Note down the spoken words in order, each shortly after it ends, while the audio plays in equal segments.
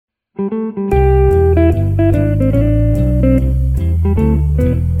Welcome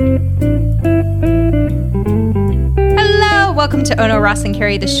to Ono, Ross, and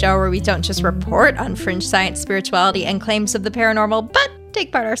Carrie, the show where we don't just report on fringe science, spirituality, and claims of the paranormal, but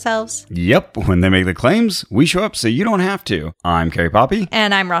take part ourselves. Yep, when they make the claims, we show up so you don't have to. I'm Carrie Poppy.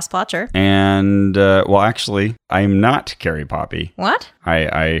 And I'm Ross Blotcher. And, well, actually, I'm not Carrie Poppy. What?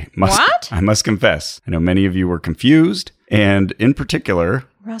 I must. What? I must confess. I know many of you were confused, and in particular...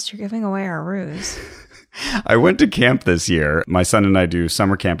 Ross, you're giving away our ruse. I went to camp this year. My son and I do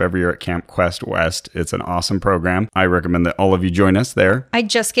summer camp every year at Camp Quest West. It's an awesome program. I recommend that all of you join us there. I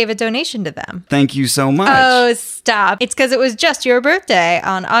just gave a donation to them. Thank you so much. Oh, stop. It's because it was just your birthday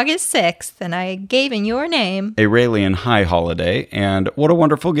on August 6th, and I gave in your name. A Raelian high holiday, and what a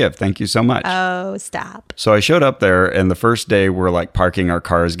wonderful gift. Thank you so much. Oh, stop. So I showed up there, and the first day we're like parking our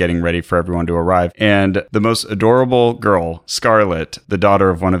cars, getting ready for everyone to arrive. And the most adorable girl, Scarlett, the daughter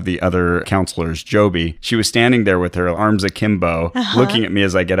of one of the other counselors, Joby, she was standing there with her arms akimbo, looking at me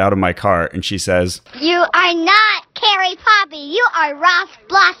as I get out of my car, and she says, "You are not Carrie Poppy. You are Ross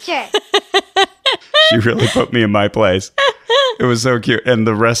Blotcher." She really put me in my place. It was so cute. And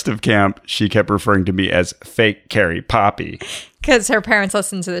the rest of camp, she kept referring to me as fake Carrie Poppy. Because her parents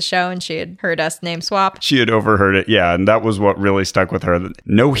listened to the show and she had heard us name swap. She had overheard it, yeah, and that was what really stuck with her.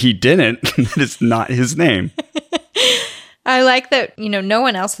 No, he didn't. That is not his name. I like that, no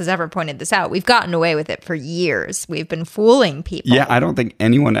one else has ever pointed this out. We've gotten away with it for years. We've been fooling people. Yeah, I don't think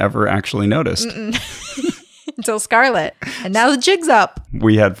anyone ever actually noticed. Until Scarlett. And now the jig's up.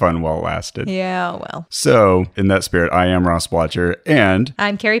 We had fun while it lasted. Yeah, well. So, in that spirit, I am Ross Blotcher, and...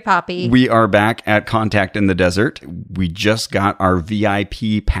 I'm Carrie Poppy. We are back at Contact in the Desert. We just got our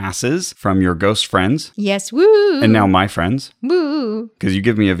VIP passes from your ghost friends. Yes, woo! And now my friends. Woo! Because you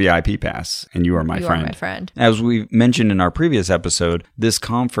give me a VIP pass, and you are my friend. You are my friend. As we mentioned in our previous episode, this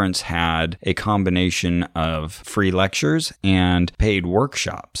conference had a combination of free lectures and paid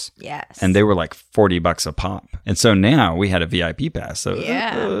workshops. Yes. And they were like $40 a pop. And so now we had a VIP pass. So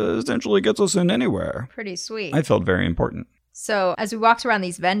yeah. It essentially gets us in anywhere. Pretty sweet. I felt very important. So as we walked around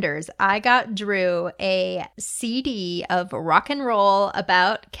these vendors, I got Drew a CD of rock and roll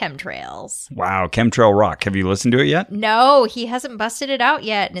about chemtrails. Wow, Chemtrail Rock. Have you listened to it yet? No, he hasn't busted it out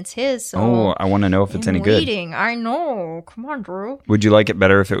yet, and it's his. So oh, I want to know if it's any good. I know. Come on, Drew. Would you like it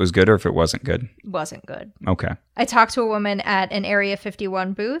better if it was good or if it wasn't good? Wasn't good. Okay. I talked to a woman at an Area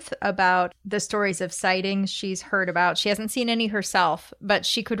 51 booth about the stories of sightings she's heard about. She hasn't seen any herself, but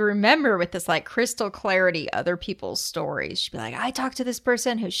she could remember with this like crystal clarity other people's stories. She'd be like, I talked to this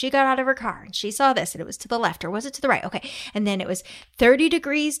person who she got out of her car and she saw this and it was to the left, or was it to the right? Okay. And then it was 30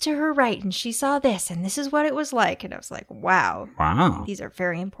 degrees to her right and she saw this and this is what it was like. And I was like, wow. These are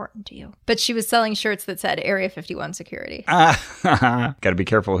very important to you. But she was selling shirts that said Area 51 security. Got to be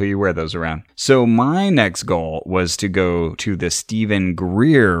careful who you wear those around. So my next goal was to go to the Steven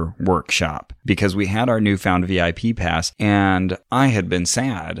Greer workshop because we had our newfound VIP pass and I had been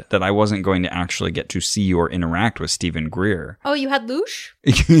sad that I wasn't going to actually get to see or interact with Steven Greer. Oh, you had Loosh?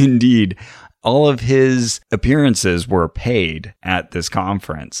 Indeed. All of his appearances were paid at this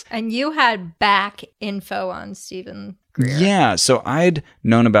conference. And you had back info on Steven Greer. Yeah, so I'd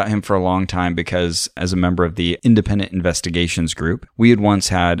known about him for a long time because as a member of the Independent Investigations group, we had once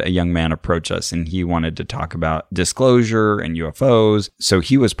had a young man approach us and he wanted to talk about disclosure and UFOs. So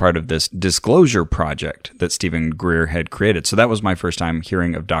he was part of this disclosure project that Steven Greer had created. So that was my first time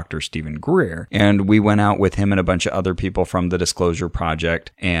hearing of Dr. Steven Greer. And we went out with him and a bunch of other people from the Disclosure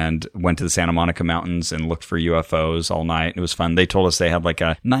Project and went to the Santa Monica Mountains and looked for UFOs all night. It was fun. They told us they had like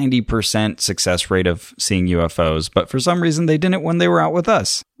a 90% success rate of seeing UFOs, but for some reason they didn't when they were out with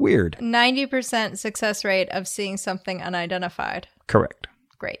us. Weird. 90% success rate of seeing something unidentified. Correct.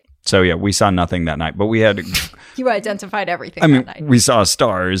 Great. So yeah, we saw nothing that night, but we had... You identified everything that night. We saw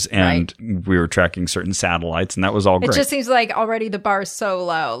stars and we were tracking certain satellites and that was all great. It just seems like already the bar's so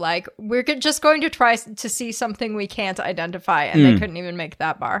low. Like, we're just going to try to see something we can't identify and they couldn't even make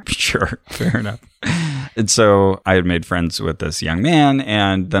that bar. Sure, fair enough. And so I had made friends with this young man,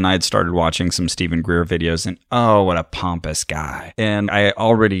 and then I had started watching some Steven Greer videos, and oh, what a pompous guy. And I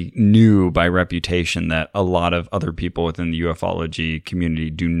already knew by reputation that a lot of other people within the ufology community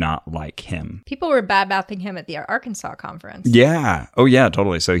do not like him. People were bad-mouthing him at the Arkansas conference. Yeah. Oh, yeah,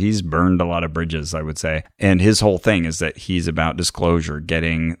 totally. So he's burned a lot of bridges, I would say. And his whole thing is that he's about disclosure,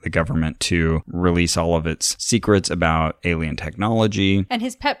 getting the government to release all of its secrets about alien technology. And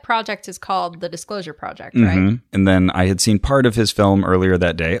his pet project is called the Disclosure Project. Right? And then I had seen part of his film earlier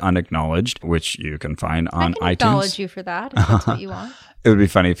that day, Unacknowledged, which you can find on iTunes. I can acknowledge you for that, if that's what you want. It would be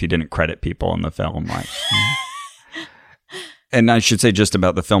funny if you didn't credit people in the film. And I should say just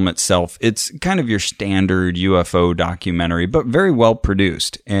about the film itself, it's kind of your standard UFO documentary, but very well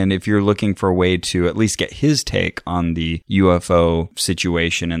produced. And if you're looking for a way to at least get his take on the UFO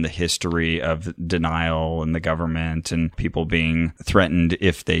situation and the history of denial and the government and people being threatened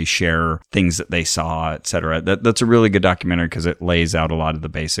if they share things that they saw, etc., that's a really good documentary because it lays out a lot of the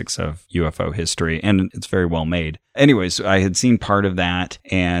basics of UFO history, and it's very well made. Anyways, I had seen part of that,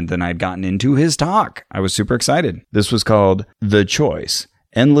 and then I'd gotten into his talk. I was super excited. This was called The Choice: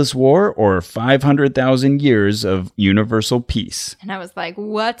 Endless War or 500,000 Years of Universal Peace. And I was like,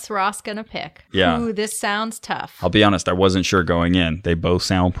 what's Ross gonna pick? Yeah. Ooh, this sounds tough. I'll be honest, I wasn't sure going in. They both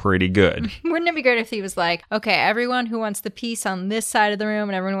sound pretty good. Wouldn't it be great if he was like, okay, everyone who wants the peace on this side of the room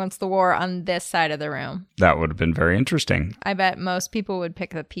and everyone who wants the war on this side of the room? That would have been very interesting. I bet most people would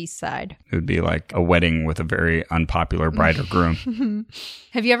pick the peace side. It would be like a wedding with a very unpopular bride or groom.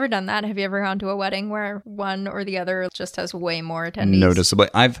 Have you ever done that? Have you ever gone to a wedding where one or the other just has way more attendees? Noticeably.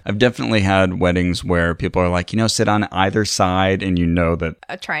 I've definitely had weddings where people are like, sit on either side, and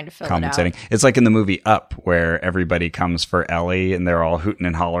that trying to fill compensating. it out. It's like in the movie Up, where everybody comes for Ellie and they're all hooting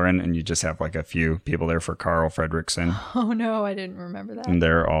and hollering, and you just have like a few people there for Carl Fredricksen. Oh no, I didn't remember that. And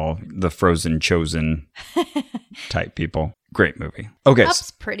they're all the Frozen chosen type people. Great movie. Okay.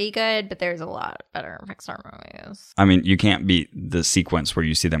 Up's pretty good, but there's a lot better Pixar movies. I mean, you can't beat the sequence where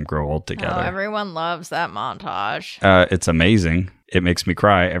you see them grow old together. Oh, everyone loves that montage. It's amazing. It makes me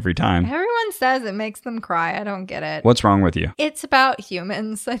cry every time. Everyone says it makes them cry. I don't get it. What's wrong with you? It's about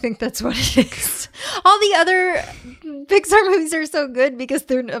humans. I think that's what it is. All the other Pixar movies are so good because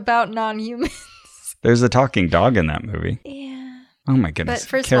they're about non-humans. There's a talking dog in that movie. Yeah. Oh my goodness. But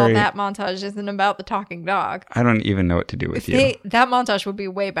first Carrie, of all, that montage isn't about the talking dog. I don't even know what to do with you. That montage would be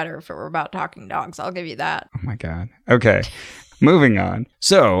way better if it were about talking dogs. I'll give you that. Oh my God. Okay. Moving on.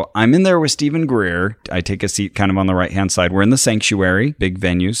 So I'm in there with Steven Greer. I take a seat kind of on the right-hand side. We're in the sanctuary, big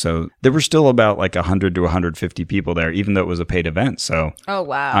venue. So there were still about like 100 to 150 people there, even though it was a paid event. So oh,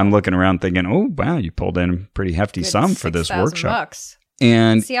 wow. I'm looking around thinking, oh, wow, you pulled in a pretty hefty sum for this workshop. $6,000.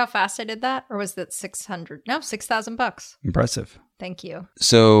 And see how fast I did that? Or was that 600? No, $6,000. Impressive. Thank you.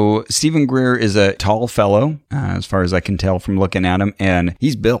 So Steven Greer is a tall fellow, as far as I can tell from looking at him, and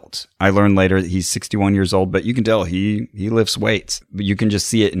he's built. I learned later that he's 61 years old, but you can tell he lifts weights. But you can just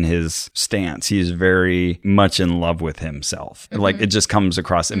see it in his stance. He is very much in love with himself. Mm-hmm. Like, it just comes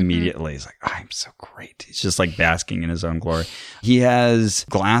across immediately. He's like, I'm so great. He's just like basking in his own glory. He has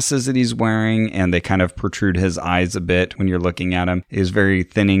glasses that he's wearing, and they kind of protrude his eyes a bit when you're looking at him. He has very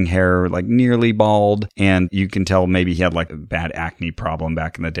thinning hair, like nearly bald, and you can tell maybe he had like a bad acne problem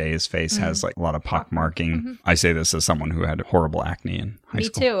back in the day. His face has like a lot of pockmarking. Mm-hmm. I say this as someone who had horrible acne in high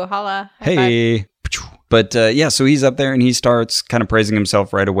school. Me too. Holla. Hey. But so he's up there and he starts kind of praising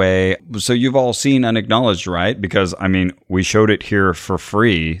himself right away. So you've all seen Unacknowledged, right? Because, I mean, we showed it here for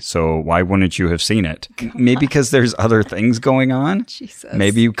free. So why wouldn't you have seen it? Maybe because there's other things going on. Jesus.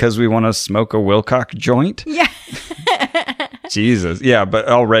 Maybe because we want to smoke a Wilcock joint. Yeah. Jesus. Yeah, but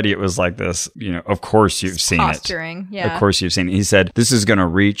already it was like this, of course you've seen posturing. it. Yeah. Of course you've seen it. He said, this is going to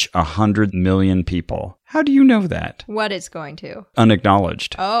reach 100 million people. How do you know that? What is going to?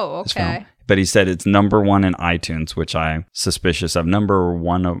 Unacknowledged. Oh, okay. But he said it's number one in iTunes, which I'm suspicious of. Number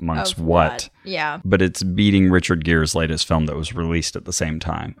one amongst what? Yeah. But it's beating Richard Gere's latest film that was released at the same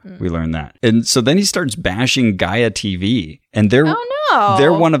time. We learned that. And so then he starts bashing Gaia TV. And they're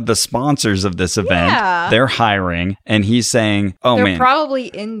one of the sponsors of this event. Yeah. They're hiring. And he's saying, they're probably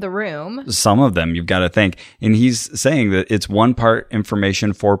in the room. Some of them, you've got to think. And he's saying that it's 1 part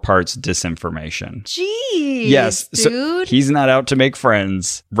information, 4 parts disinformation. Jeez. Yes. Dude. So he's not out to make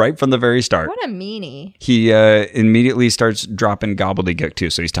friends right from the very start. What a meanie. He immediately starts dropping gobbledygook too.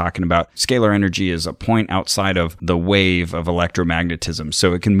 So he's talking about scalar energy is a point outside of the wave of electromagnetism,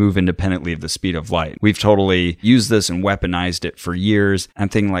 so it can move independently of the speed of light. We've totally used this and weaponized it for years. I'm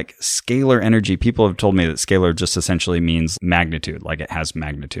thinking like scalar energy. People have told me that scalar just essentially means magnitude, like it has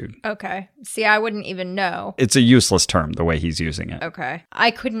magnitude. Okay. See, I wouldn't even know. It's a useless term the way he's using it. Okay.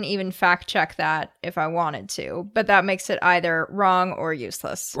 I couldn't even fact check that if I wanted to, but that makes it either wrong or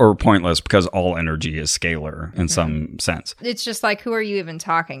useless. Or pointless, because all energy is scalar in some sense. It's just like, who are you even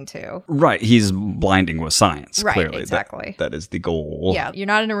talking to? Right. He's blinding with science, right, clearly. Exactly. That is the goal. Yeah. You're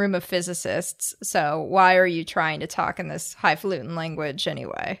not in a room of physicists, so why are you trying to talk in this highfalutin language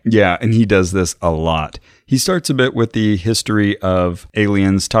anyway? Yeah, and he does this a lot. He starts a bit with the history of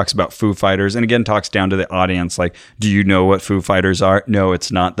aliens, talks about Foo Fighters, and again talks down to the audience like, do you know what Foo Fighters are? No,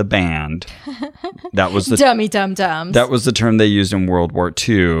 it's not the band. That was the dummy dum-dums. That was the term they used in World War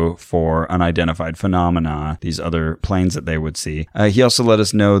II for unidentified phenomena, these other planes that they would see. He also let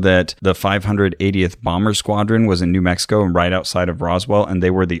us know that the 580th Bomber Squadron was in New Mexico and right outside of Roswell, and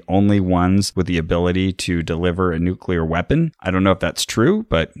they were the only ones with the ability to deliver a nuclear weapon. I don't know if that's true,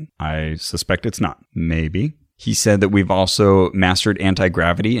 but I suspect it's not. Maybe. He said that we've also mastered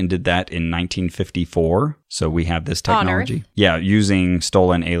anti-gravity and did that in 1954. So we have this technology. Yeah, using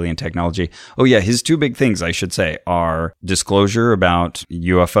stolen alien technology. Oh yeah, his two big things, I should say, are disclosure about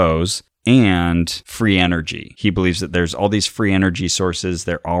UFOs and free energy. He believes that there's all these free energy sources,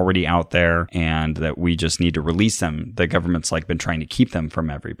 they're already out there, and that we just need to release them. The government's been trying to keep them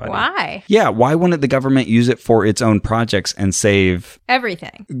from everybody. Why? Yeah, why wouldn't the government use it for its own projects and save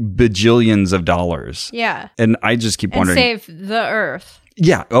everything? Bajillions of dollars. Yeah. And I just keep wondering. And save the Earth.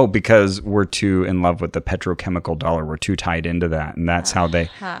 Yeah. Oh, because we're too in love with the petrochemical dollar. We're too tied into that. And that's how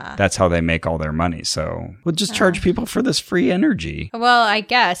they make all their money. So we'll just charge people for this free energy. Well, I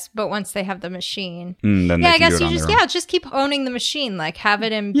guess. But once they have the machine. Then I guess you just keep owning the machine. Have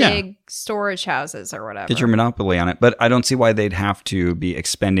it in big storage houses or whatever. Get your monopoly on it. But I don't see why they'd have to be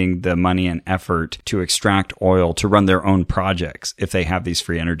expending the money and effort to extract oil to run their own projects if they have these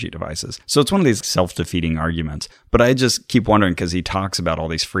free energy devices. So it's one of these self-defeating arguments. But I just keep wondering, because he talks about all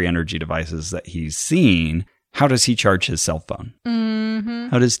these free energy devices that he's seen, how does he charge his cell phone? Mm-hmm.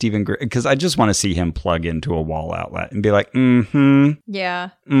 How does Steven Greer? Because I just want to see him plug into a wall outlet and be like, yeah,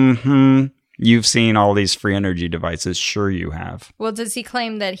 you've seen all these free energy devices. Sure you have. Well, does he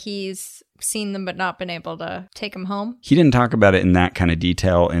claim that he's seen them but not been able to take them home? He didn't talk about it in that kind of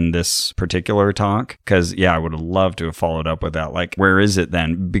detail in this particular talk, because I would have loved to have followed up with that. Where is it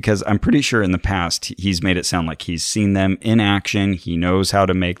then? Because I'm pretty sure in the past he's made it sound like he's seen them in action. He knows how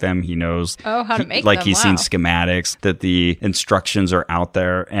to make them. He knows how to make them. He's seen schematics, that the instructions are out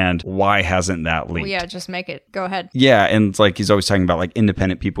there, and why hasn't that leaked? Well, yeah, just make it. Go ahead. Yeah, and he's always talking about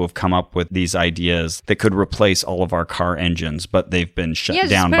independent people have come up with these ideas that could replace all of our car engines, but they've been shut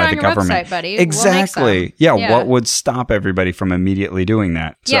down by the government. Buddy. Exactly. We'll what would stop everybody from immediately doing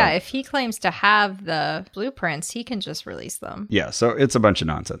that? So, yeah, if he claims to have the blueprints, he can just release them. Yeah, so it's a bunch of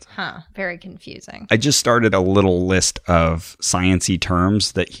nonsense. Very confusing. I just started a little list of science-y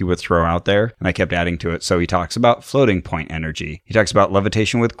terms that he would throw out there, and I kept adding to it. So he talks about floating point energy. He talks about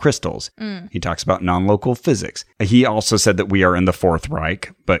levitation with crystals. He talks about non-local physics. He also said that we are in the Fourth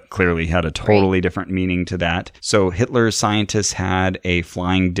Reich, but clearly had a totally different meaning to that. So Hitler's scientists had a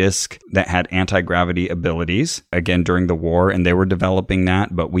flying disc that had anti-gravity abilities, again, during the war, and they were developing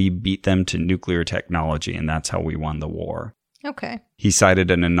that, but we beat them to nuclear technology, and that's how we won the war. Okay. He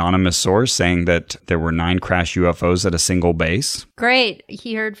cited an anonymous source saying that there were 9 crash UFOs at a single base. Great.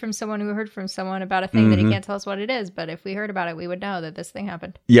 He heard from someone who heard from someone about a thing that he can't tell us what it is, but if we heard about it, we would know that this thing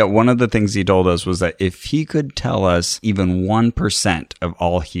happened. Yeah, one of the things he told us was that if he could tell us even 1% of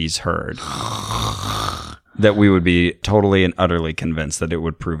all he's heard, that we would be totally and utterly convinced that it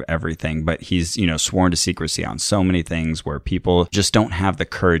would prove everything. But he's, sworn to secrecy on so many things where people just don't have the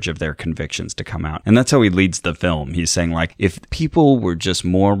courage of their convictions to come out. And that's how he leads the film. He's saying, if people were just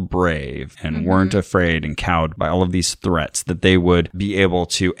more brave and weren't afraid and cowed by all of these threats, that they would be able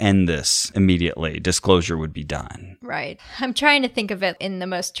to end this immediately. Disclosure would be done. Right. I'm trying to think of it in the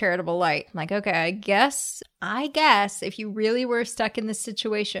most charitable light. Okay, I guess if you really were stuck in this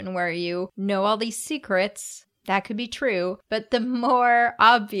situation where you know all these secrets, that could be true. But the more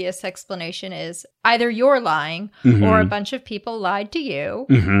obvious explanation is either you're lying or a bunch of people lied to you.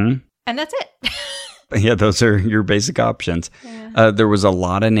 And that's it. Yeah, those are your basic options. Yeah. There was a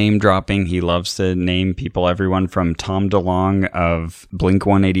lot of name dropping. He loves to name people, everyone from Tom DeLonge of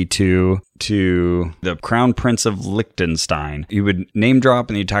Blink-182 to the Crown Prince of Liechtenstein. He would name drop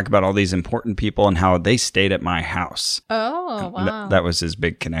and he'd talk about all these important people and how they stayed at my house. Oh, wow. That was his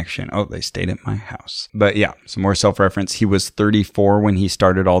big connection. Oh, they stayed at my house. But yeah, some more self-reference. He was 34 when he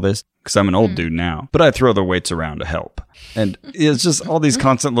started all this, because I'm an old dude now. But I throw the weights around to help. And it's just all these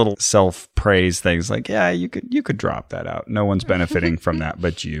constant little self-praise things you could drop that out. No one's benefiting from that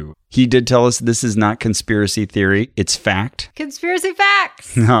but you. He did tell us this is not conspiracy theory. It's fact. Conspiracy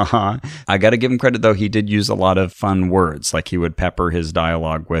facts. I got to give him credit, though. He did use a lot of fun words. He would pepper his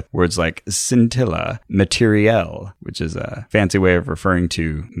dialogue with words like scintilla, materiel, which is a fancy way of referring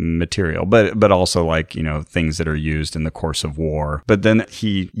to material, but also things that are used in the course of war. But then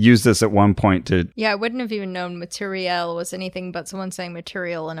he used this at one point to... Yeah, I wouldn't have even known materiel was anything but someone saying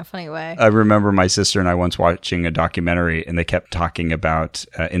material in a funny way. I remember my sister and I once watching a documentary, and they kept talking about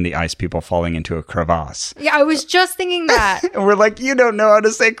in the ice people falling into a crevasse. Yeah, I was just thinking that. And we're like, you don't know how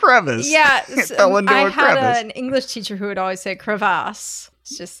to say crevice. Yeah, fell into a crevice. I had an English teacher who would always say crevasse.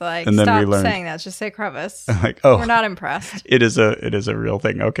 It's just like, And then we stop learned- saying that. Just say crevice. Like, oh, We're not impressed. it is a real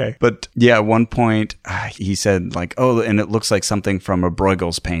thing. Okay. But yeah, at one point he said like, oh, and it looks like something from a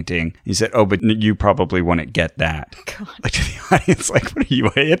Bruegel's painting. He said, oh, but you probably wouldn't get that. God. Like to the audience, like, what are you,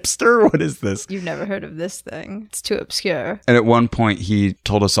 a hipster? What is this? You've never heard of this thing. It's too obscure. And at one point he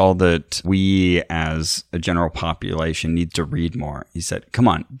told us all that we as a general population need to read more. He said, come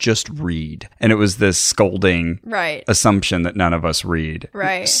on, just read. And it was this scolding Right. assumption that none of us read.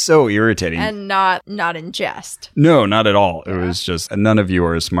 Right. So irritating. And not in jest. No, not at all. It was just, none of you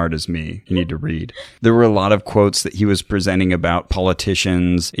are as smart as me. You need to read. There were a lot of quotes that he was presenting about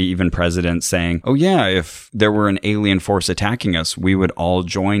politicians, even presidents saying, oh yeah, if there were an alien force attacking us, we would all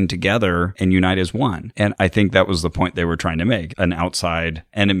join together and unite as one. And I think that was the point they were trying to make. An outside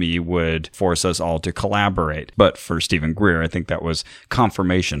enemy would force us all to collaborate. But for Steven Greer, I think that was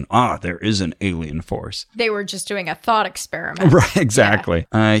confirmation. There is an alien force. They were just doing a thought experiment. Right, exactly.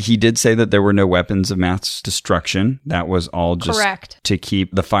 He did say that there were no weapons of mass destruction. That was all just Correct. to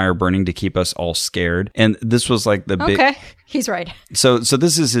keep the fire burning, to keep us all scared. And this was like the big... Okay. He's right. So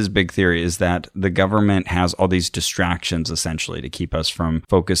this is his big theory, is that the government has all these distractions essentially to keep us from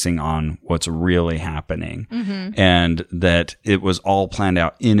focusing on what's really happening. Mm-hmm. And that it was all planned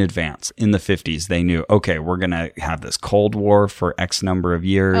out in advance. In the 50s, they knew, okay, we're going to have this Cold War for X number of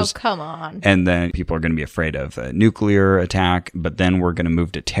years. Oh, come on. And then people are going to be afraid of a nuclear attack, but then we're going to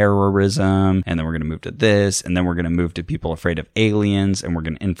move to terrorism, and then we're going to move to this, and then we're going to move to people afraid of aliens, and we're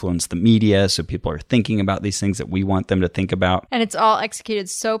going to influence the media so people are thinking about these things that we want them to think about. And it's all executed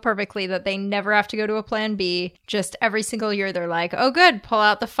so perfectly that they never have to go to a plan B. Just every single year, they're like, oh, good, pull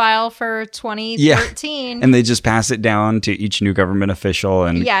out the file for 2013. Yeah. And they just pass it down to each new government official.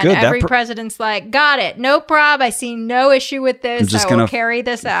 And yeah, good, and every president's like, got it, no prob. I see no issue with this. I'm just I gonna will carry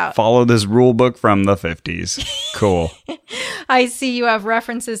this out. Follow this rule book from the 50s. Cool. I see you have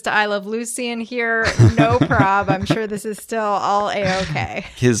references to I Love Lucy in here. No prob. I'm sure this is still all A-okay.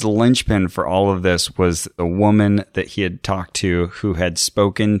 His linchpin for all of this was a woman that he had talked to who had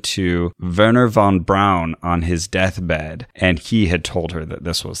spoken to Werner von Braun on his deathbed, and he had told her that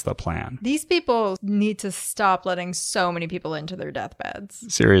this was the plan. These people need to stop letting so many people into their deathbeds.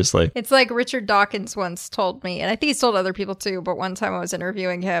 Seriously. It's like Richard Dawkins once told me, and I think he's told other people too, but one time I was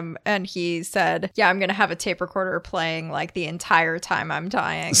interviewing him and he said, yeah, I'm going to have a tape recorder playing like the entire time I'm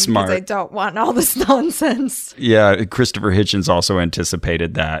dying. Smart. Because I don't want all this nonsense. Yeah, Christopher Hitchens also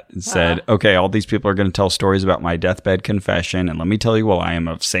anticipated that and said, okay, all these people are going to tell stories about my deathbed confession, and let me tell you, while I am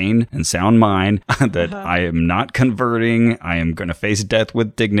of sane and sound mind, that I am not converting. I am going to face death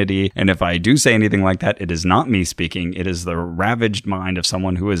with dignity. And if I do say anything like that, it is not me speaking. It is the ravaged mind of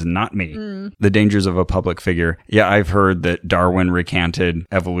someone who is not me. The dangers of a public figure. Yeah, I've heard that Darwin recanted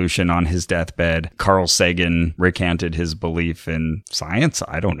evolution on his deathbed. Carl Sagan recanted his belief in science.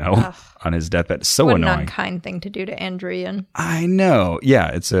 I don't know. On his deathbed. So what annoying. What an unkind thing to do to Andrian. I know. Yeah,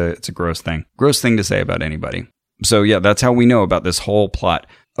 it's a gross thing. Gross thing to say about anybody. So yeah, that's how we know about this whole plot.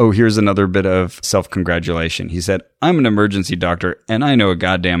 Oh, here's another bit of self-congratulation. He said, I'm an emergency doctor, and I know a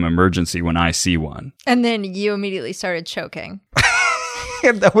goddamn emergency when I see one. And then you immediately started choking.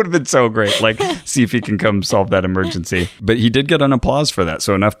 That would have been so great. Like, see if he can come solve that emergency. But he did get an applause for that.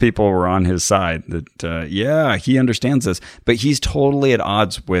 So enough people were on his side that, yeah, he understands this. But he's totally at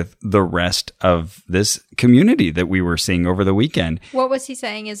odds with the rest of this community that we were seeing over the weekend. What was he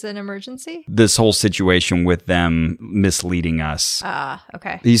saying is an emergency? This whole situation with them misleading us.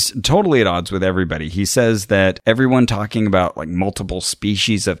 Okay. He's totally at odds with everybody. He says that everyone talking about like multiple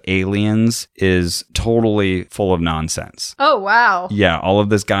species of aliens is totally full of nonsense. Oh, wow. Yeah, all of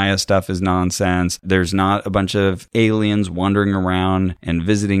this Gaia stuff is nonsense. There's not a bunch of aliens wandering around and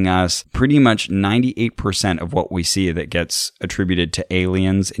visiting us. Pretty much 98% of what we see that gets attributed to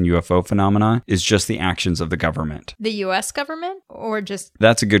aliens and UFO phenomena is just the actions of the government. The U.S. government or just...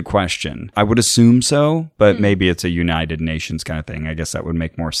 That's a good question. I would assume so, but maybe it's a United Nations kind of thing. I guess that would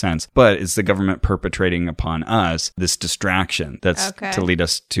make more sense. But it's the government perpetrating upon us this distraction that's to lead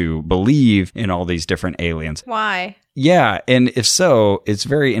us to believe in all these different aliens. Why? Yeah, and if so, it's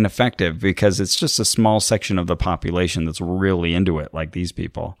very ineffective because it's just a small section of the population that's really into it, like these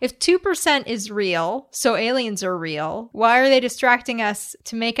people. If 2% is real, so aliens are real, why are they distracting us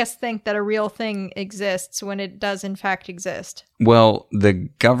to make us think that a real thing exists when it does in fact exist? Well, the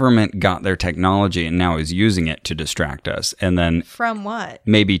government got their technology and now is using it to distract us. And then... From what?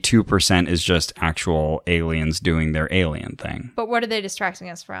 Maybe 2% is just actual aliens doing their alien thing. But what are they distracting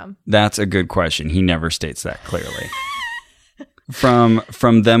us from? That's a good question. He never states that clearly. From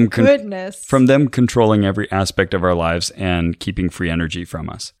them from them controlling every aspect of our lives and keeping free energy from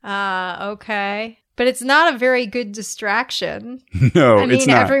us. Okay. But it's not a very good distraction. No, I mean, it's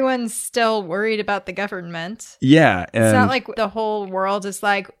not. everyone's still worried about the government. Yeah. It's not like the whole world is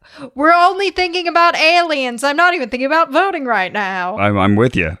like, we're only thinking about aliens. I'm not even thinking about voting right now. I'm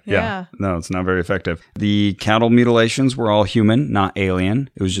with you. Yeah. No, it's not very effective. The cattle mutilations were all human, not alien.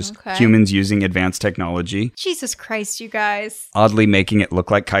 It was just humans using advanced technology. Jesus Christ, you guys. Oddly making it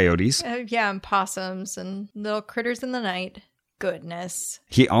look like coyotes. Yeah, and possums and little critters in the night. Goodness.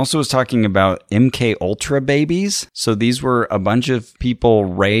 He also was talking about MKUltra Babies. So these were a bunch of people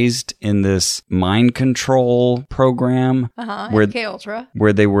raised in this mind control program. MKUltra.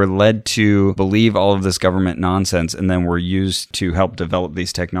 Where they were led to believe all of this government nonsense and then were used to help develop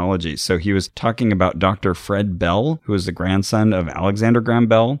these technologies. So he was talking about Dr. Fred Bell, who was the grandson of Alexander Graham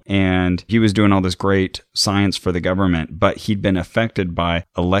Bell. And he was doing all this great science for the government, but he'd been affected by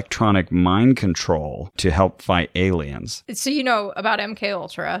electronic mind control to help fight aliens. So you know about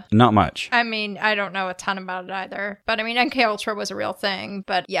MKUltra? Not much. I mean, I don't know a ton about it either. But I mean, MKUltra was a real thing.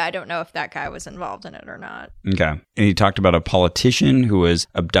 But yeah, I don't know if that guy was involved in it or not. Okay. And he talked about a politician who was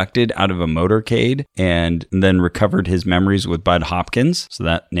abducted out of a motorcade and then recovered his memories with Bud Hopkins. So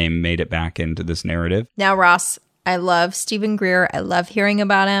that name made it back into this narrative. Now, Ross, I love Steven Greer. I love hearing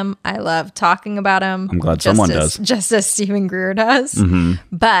about him. I love talking about him. I'm glad someone does. Just as Steven Greer does. Mm-hmm.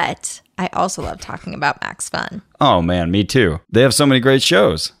 But I also love talking about Max Fun. Oh, man, me too. They have so many great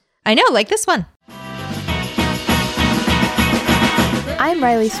shows. I know, like this one. I'm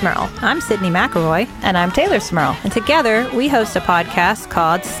Riley Smurl. I'm Sydney McElroy. And I'm Taylor Smurl. And together, we host a podcast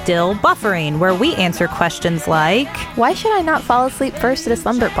called Still Buffering, where we answer questions like, why should I not fall asleep first at a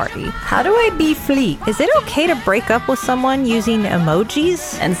slumber party? How do I be fleet? Is it okay to break up with someone using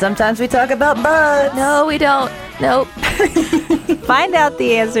emojis? And sometimes we talk about buds. No, we don't. Nope. Find out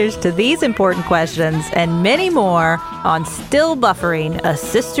the answers to these important questions and many more on Still Buffering, a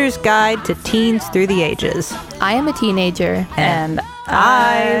sister's guide to teens through the ages. I am a teenager. And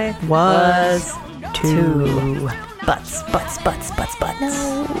I was too. Butts. No.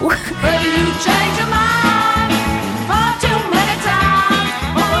 Well, you change your mind far too many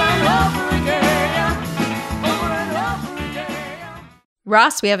times over and over again.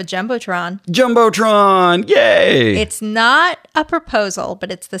 Ross, we have a Jumbotron. Jumbotron! Yay! It's not a proposal,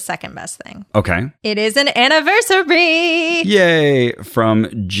 but it's the second best thing. Okay. It is an anniversary! Yay! From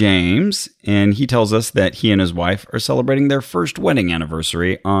James. And he tells us that he and his wife are celebrating their first wedding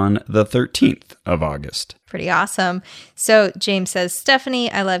anniversary on the 13th of August. Pretty awesome. So James says, Stephanie,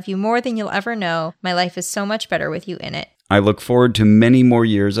 I love you more than you'll ever know. My life is so much better with you in it. I look forward to many more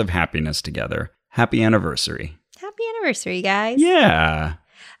years of happiness together. Happy anniversary. Happy anniversary, guys. Yeah.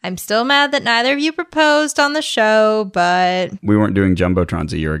 I'm still mad that neither of you proposed on the show, but... We weren't doing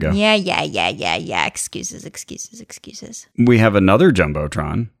Jumbotrons a year ago. Yeah. Excuses. We have another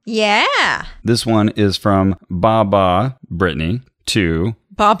Jumbotron. Yeah. This one is from Baba Brittany to...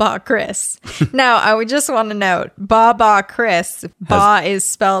 Baba Chris. Now, I would just want to note, Baba Chris, Ba is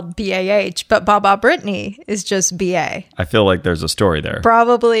spelled B-A-H, but Baba Brittany is just B-A. I feel like there's a story there.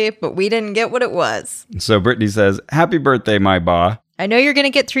 Probably, but we didn't get what it was. So Brittany says, happy birthday, my Ba. I know you're going to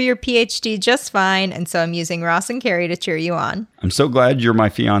get through your PhD just fine, and so I'm using Ross and Carrie to cheer you on. I'm so glad you're my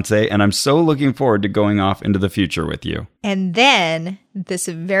fiance, and I'm so looking forward to going off into the future with you. And then this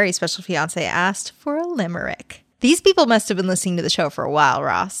very special fiance asked for a limerick. These people must have been listening to the show for a while,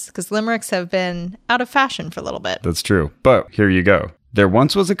 Ross, because limericks have been out of fashion for a little bit. That's true. But here you go. There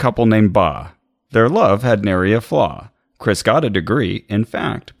once was a couple named Ba. Their love had nary a flaw. Chris got a degree, in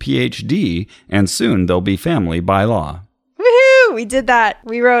fact, PhD, and soon they'll be family by law. Woohoo! We did that.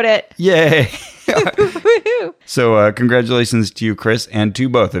 We wrote it. Yay! Woohoo! So congratulations to you, Chris, and to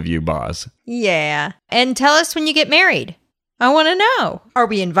both of you, Bas. Yeah. And tell us when you get married. I want to know. Are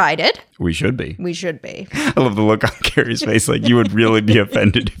we invited? We should be. We should be. I love the look on Carrie's face, like you would really be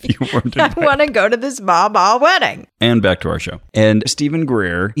offended if you weren't I invited. want to go to this Ba wedding. And back to our show. And Steven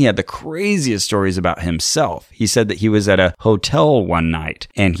Greer, he had the craziest stories about himself. He said that he was at a hotel one night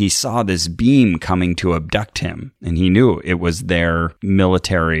and he saw this beam coming to abduct him. And he knew it was their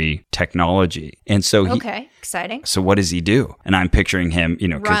military technology. And so Okay, exciting. So what does he do? And I'm picturing him,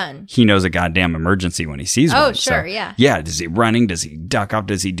 'cause Run. he knows a goddamn emergency when he sees one. Oh, sure, So, yeah. Yeah, is he running? Does he duck off?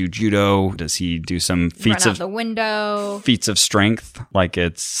 Does he do judo? Does he do some feats Run out of the window. feats of strength, like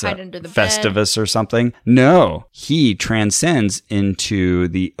it's Hide under the Festivus or something? No, he transcends into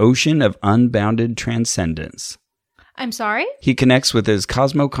the ocean of unbounded transcendence. I'm sorry? He connects with his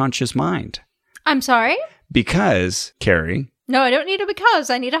cosmo-conscious mind. I'm sorry? Because, Carrie, No, I don't need a because.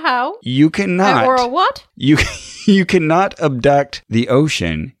 I need a how. you cannot... Or a what? You cannot abduct the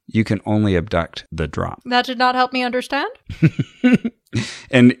ocean. You can only abduct the drop. That did not help me understand.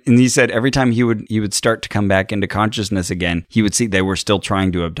 And he said every time he would start to come back into consciousness again, he would see they were still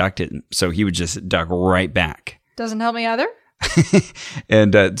trying to abduct it. So he would just duck right back. Doesn't help me either.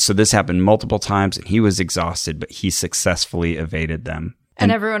 And so this happened multiple times, and he was exhausted, but he successfully evaded them.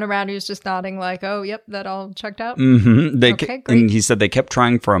 And everyone around you was just nodding like, oh, yep, that all checked out. Mm-hmm. Okay, great. And he said they kept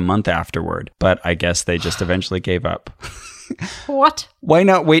trying for a month afterward, but I guess they just eventually gave up. What? Why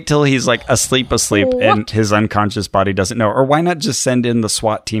not wait till he's like asleep, and his unconscious body doesn't know? Or why not just send in the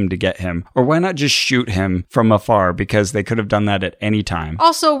SWAT team to get him? Or why not just shoot him from afar? Because they could have done that at any time.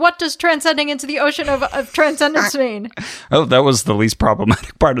 Also, what does transcending into the ocean of transcendence mean? Oh, that was the least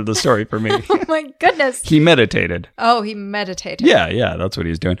problematic part of the story for me. Oh my goodness. He meditated. Oh, he meditated. Yeah, that's what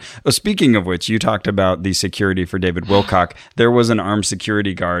he was doing. Oh, speaking of which, you talked about the security for David Wilcock. There was an armed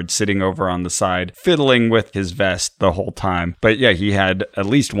security guard sitting over on the side, fiddling with his vest the whole time. But yeah, he had at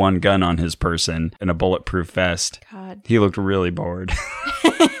least one gun on his person and a bulletproof vest. God. He looked really bored.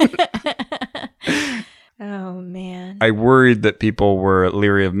 Oh, man. I worried that people were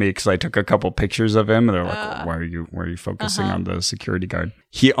leery of me because I took a couple pictures of him and they're like, why are you focusing on the security guard?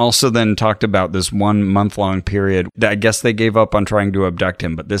 He also then talked about this 1 month-long period that I guess they gave up on trying to abduct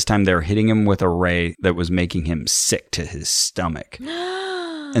him, but this time they were hitting him with a ray that was making him sick to his stomach.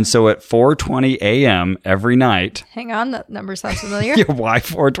 And so at 4:20 a.m. every night... Hang on, that number sounds familiar. Yeah, why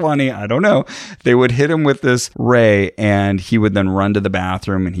 4:20? I don't know. They would hit him with this ray, and he would then run to the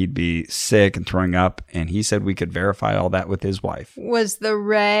bathroom, and he'd be sick and throwing up. And he said we could verify all that with his wife. Was the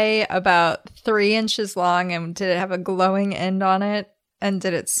ray about 3 inches long, and did it have a glowing end on it? And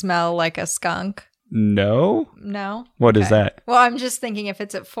did it smell like a skunk? No. What is that? Well, I'm just thinking if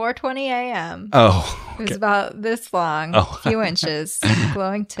it's at 4:20 a.m. Oh. Okay. It was about this long, a few inches,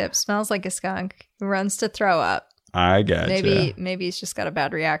 glowing tip, smells like a skunk, runs to throw up. I gotcha. Maybe he's just got a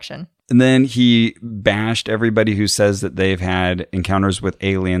bad reaction. And then he bashed everybody who says that they've had encounters with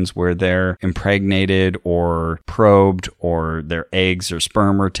aliens where they're impregnated or probed or their eggs or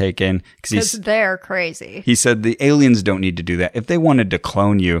sperm are taken. Because they're crazy. He said the aliens don't need to do that. If they wanted to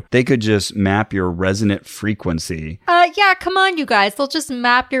clone you, they could just map your resonant frequency. Yeah, come on, you guys. They'll just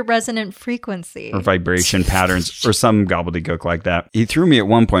map your resonant frequency. Or vibration patterns or some gobbledygook like that. He threw me at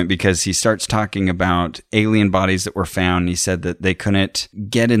one point because he starts talking about alien bodies that were found. He said that they couldn't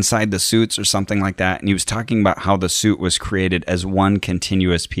get inside the suits or something like that. And he was talking about how the suit was created as one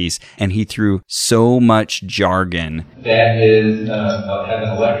continuous piece. And he threw so much jargon. That is, has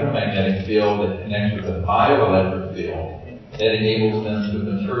an electromagnetic field that connects with a bioelectric field that enables them to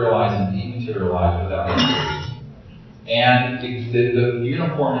materialize and dematerialize without injury. And the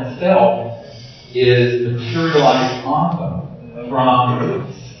uniform itself is materialized on them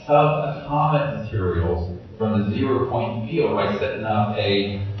from subatomic materials from the zero-point field by setting up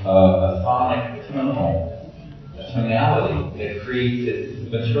a sonic tonality that creates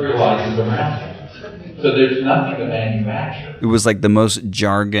it materializes around it. So there's nothing to manufacture. It was like the most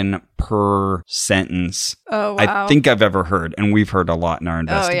jargon per sentence I think I've ever heard, and we've heard a lot in our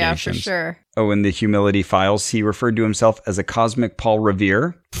investigations. Oh, yeah, for sure. Oh, in the Humility Files, he referred to himself as a cosmic Paul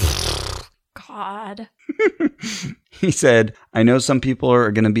Revere. God. He said, I know some people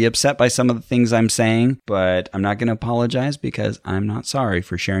are going to be upset by some of the things I'm saying, but I'm not going to apologize because I'm not sorry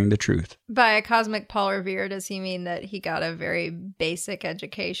for sharing the truth. By a cosmic Paul Revere, does he mean that he got a very basic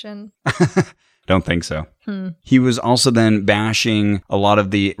education? Don't think so. He was also then bashing a lot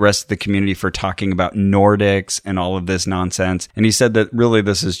of the rest of the community for talking about Nordics and all of this nonsense. And he said that really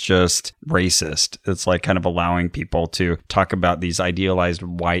this is just racist. It's like kind of allowing people to talk about these idealized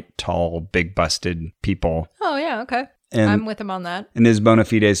white, tall, big busted people. Oh, yeah. Okay. And, I'm with him on that. And his bona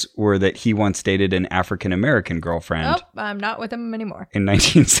fides were that he once dated an African-American girlfriend. Nope, I'm not with him anymore. In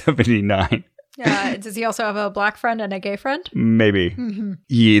 1979. Does he also have a black friend and a gay friend? Maybe. Mm-hmm.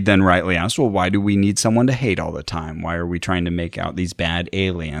 He then rightly asked, well, why do we need someone to hate all the time? Why are we trying to make out these bad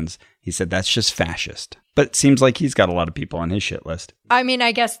aliens? He said, that's just fascist. But it seems like he's got a lot of people on his shit list. I mean,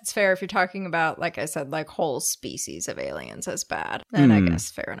 I guess it's fair if you're talking about, like I said, like whole species of aliens as bad. Then I guess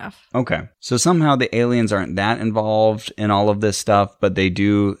fair enough. Okay. So somehow the aliens aren't that involved in all of this stuff, but they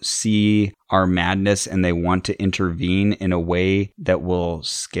do see our madness and they want to intervene in a way that will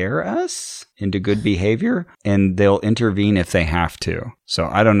scare us into good behavior. And they'll intervene if they have to. So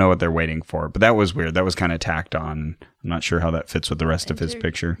I don't know what they're waiting for. But that was weird. That was kind of tacked on. I'm not sure how that fits with the rest of his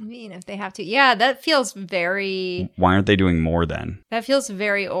picture. I mean, if they have to. Yeah, that feels very... Why aren't they doing more then? That feels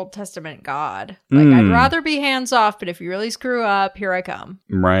very Old Testament God. Like, I'd rather be hands off, but if you really screw up, here I come.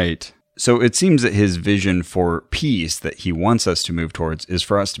 Right. So it seems that his vision for peace that he wants us to move towards is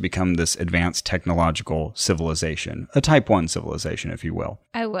for us to become this advanced technological civilization, a type 1 civilization, if you will.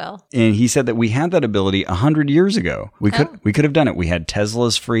 I will. And he said that we had that ability 100 years ago. We could have done it. We had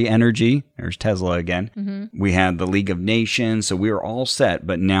Tesla's free energy. There's Tesla again. We had the League of Nations. So we were all set.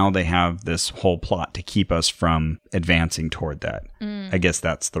 But now they have this whole plot to keep us from advancing toward that. I guess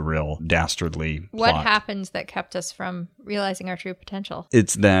that's the real dastardly plot. What happened that kept us from realizing our true potential?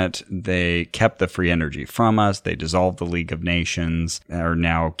 It's that they kept the free energy from us. They dissolved the League of Nations, are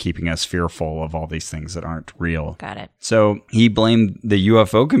now keeping us fearful of all these things that aren't real. Got it. So he blamed the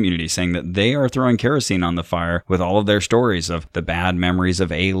UFO community, saying that they are throwing kerosene on the fire with all of their stories of the bad memories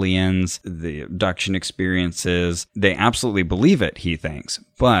of aliens, the abduction experiences. They absolutely believe it, he thinks,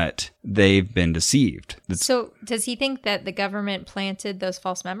 but they've been deceived. So does he think that the government planted those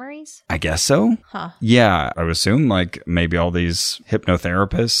false memories? I guess so. Huh. Yeah, I would assume like maybe all these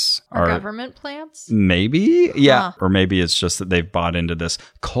hypnotherapists Or are government plants? maybe. Yeah. Huh. Or maybe it's just that they've bought into this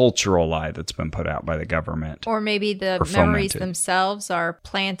cultural lie that's been put out by the government. Or maybe the Or memories fomented. themselves are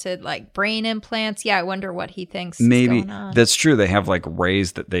planted like brain implants. Yeah, I wonder what he thinks Maybe is going on. that's true. They have like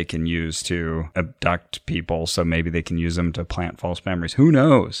rays that they can use to abduct people. So maybe they can use them to plant false memories. Who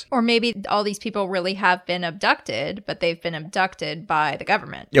knows? Or maybe all these people really have been abducted, but they've been abducted by the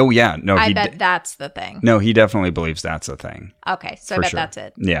government. Oh, yeah. No, I bet that's the thing. No, he definitely believes that's a thing. Okay, so I For bet sure. that's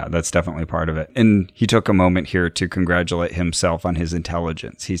it. Yeah, that's definitely part of it. And he took a moment here to congratulate himself on his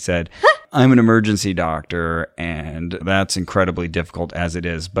intelligence. He said, I'm an emergency doctor, and that's incredibly difficult as it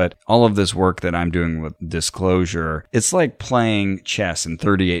is. But all of this work that I'm doing with Disclosure, it's like playing chess in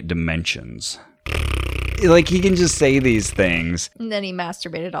 38 dimensions. Like, he can just say these things. And then he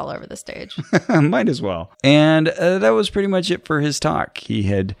masturbated all over the stage. Might as well. And that was pretty much it for his talk. He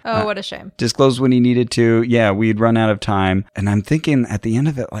had Oh, what a shame. disclosed when he needed to. Yeah, we'd run out of time. And I'm thinking at the end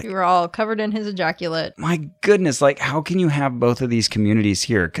of it, like, We were all covered in his ejaculate. my goodness, like, how can you have both of these communities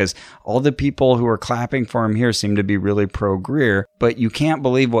here? Because all the people who are clapping for him here seem to be really pro-Greer, but you can't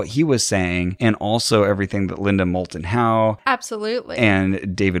believe what he was saying, and also everything that Linda Moulton Howe Absolutely.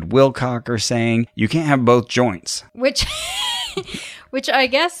 and David Wilcock are saying. You can't have both joints. Which I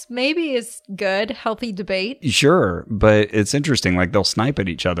guess maybe is good, healthy debate. Sure, but it's interesting. Like, they'll snipe at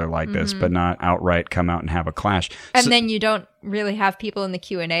each other like this, but not outright come out and have a clash. And So- then you don't really have people in the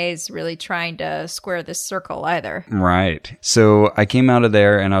Q&As really trying to square this circle either. Right. So I came out of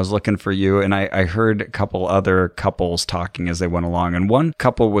there and I was looking for you, and I heard a couple other couples talking as they went along. And one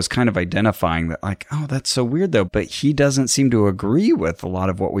couple was kind of identifying that, like, oh, that's so weird though. But he doesn't seem to agree with a lot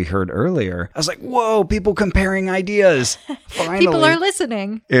of what we heard earlier. I was like, whoa, people comparing ideas. Finally. People are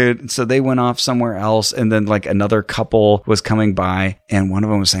listening. So they went off somewhere else, and then like another couple was coming by, and one of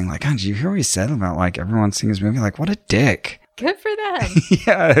them was saying like, oh, did you hear what he said about like everyone seeing his movie? Like, what a dick. Good for them.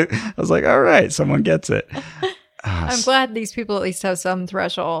 Yeah. I was like, all right, someone gets it. I'm glad these people at least have some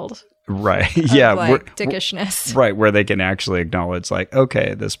threshold Right. of Yeah. like dickishness. Right. Where they can actually acknowledge like,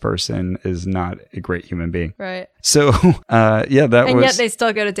 okay, this person is not a great human being. Right. So, yeah, that And was. yet they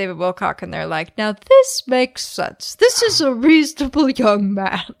still go to David Wilcock and they're like, now this makes sense. This is a reasonable young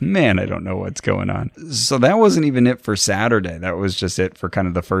man. Man, I don't know what's going on. So that wasn't even it for Saturday. That was just it for kind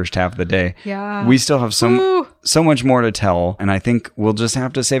of the first half of the day. Yeah. We still have Woo. so much more to tell, and I think we'll just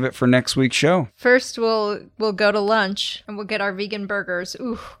have to save it for next week's show. First, we'll go to lunch and we'll get our vegan burgers.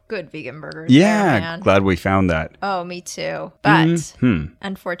 Ooh, good vegan burgers. Yeah, there, man. glad we found that. Oh, me too. But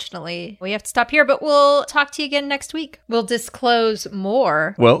unfortunately, we have to stop here. But we'll talk to you again next week. We'll disclose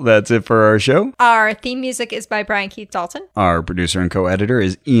more. Well, that's it for our show. Our theme music is by Brian Keith Dalton. Our producer and co-editor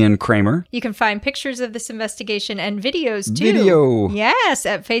is Ian Kramer. You can find pictures of this investigation and videos too. Video. Yes,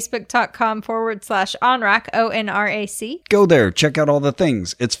 at facebook.com/onrac, ONRAC. Go there, check out all the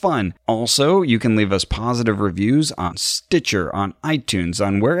things. It's fun. Also, you can leave us positive reviews on Stitcher, on iTunes,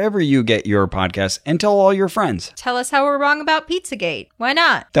 on wherever you get your podcasts, and tell all your friends. Tell us how we're wrong about Pizzagate. Why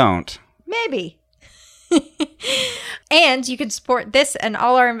not? Don't. Maybe. And you can support this and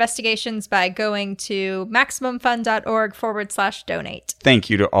all our investigations by going to MaximumFun.org/donate. Thank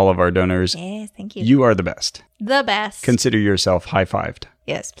you to all of our donors. Yes, thank you. You are the best. The best. Consider yourself high-fived.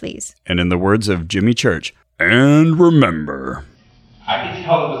 Yes, please. And in the words of Jimmy Church, and remember. I could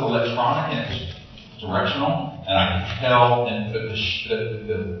tell it was electronic and it's directional, and I could tell and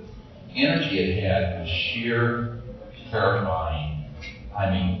the energy it had was sheer, terrifying,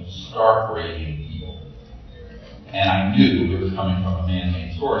 stark radiant evil. And I knew it was coming from a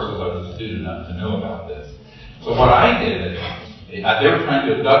man-made source because I was astute enough to know about this. So what I did, they were trying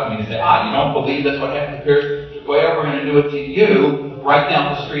to abduct me and say, you don't believe that's what happened here? Well, we're going to do it to you right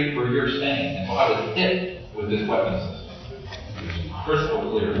down the street where you're staying. And so I was hit with this weapon system. It was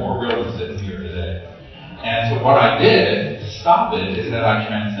crystal clear, more real than sitting here today. And so what I did to stop it is that I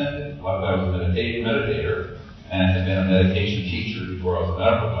transcended. Like I was a meditator and had been a meditation teacher before I was a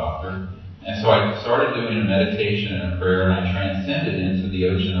medical doctor. And so I started doing a meditation and a prayer, and I transcended into the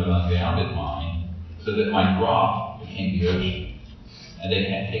ocean of unbounded mind so that my drop became the ocean. And they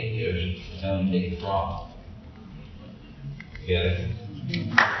can't take the ocean, they can only take the drop. Get it?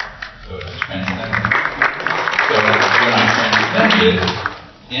 So it's transcendent. So when I transcended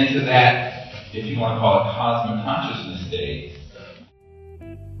into that, if you want to call it cosmic consciousness state,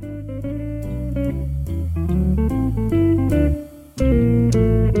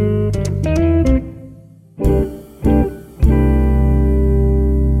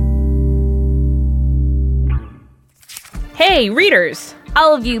 Hey, readers!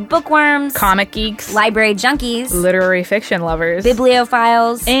 All of you bookworms, Comic geeks, library junkies, literary fiction lovers,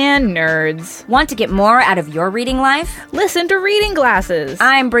 bibliophiles, and nerds. Want to get more out of your reading life? Listen to Reading Glasses.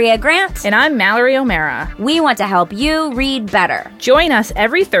 I'm Bria Grant. And I'm Mallory O'Mara. We want to help you read better. Join us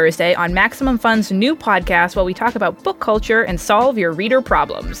every Thursday on Maximum Fun's new podcast while we talk about book culture and solve your reader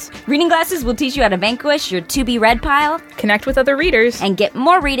problems. Reading Glasses will teach you how to vanquish your to-be-read pile, connect with other readers, and get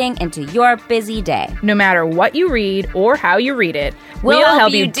more reading into your busy day. No matter what you read or how you read it, we'll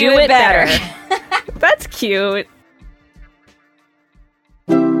help you do it better. That's cute.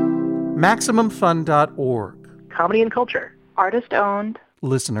 MaximumFun.org. Comedy and culture. Artist owned.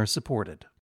 Listener supported.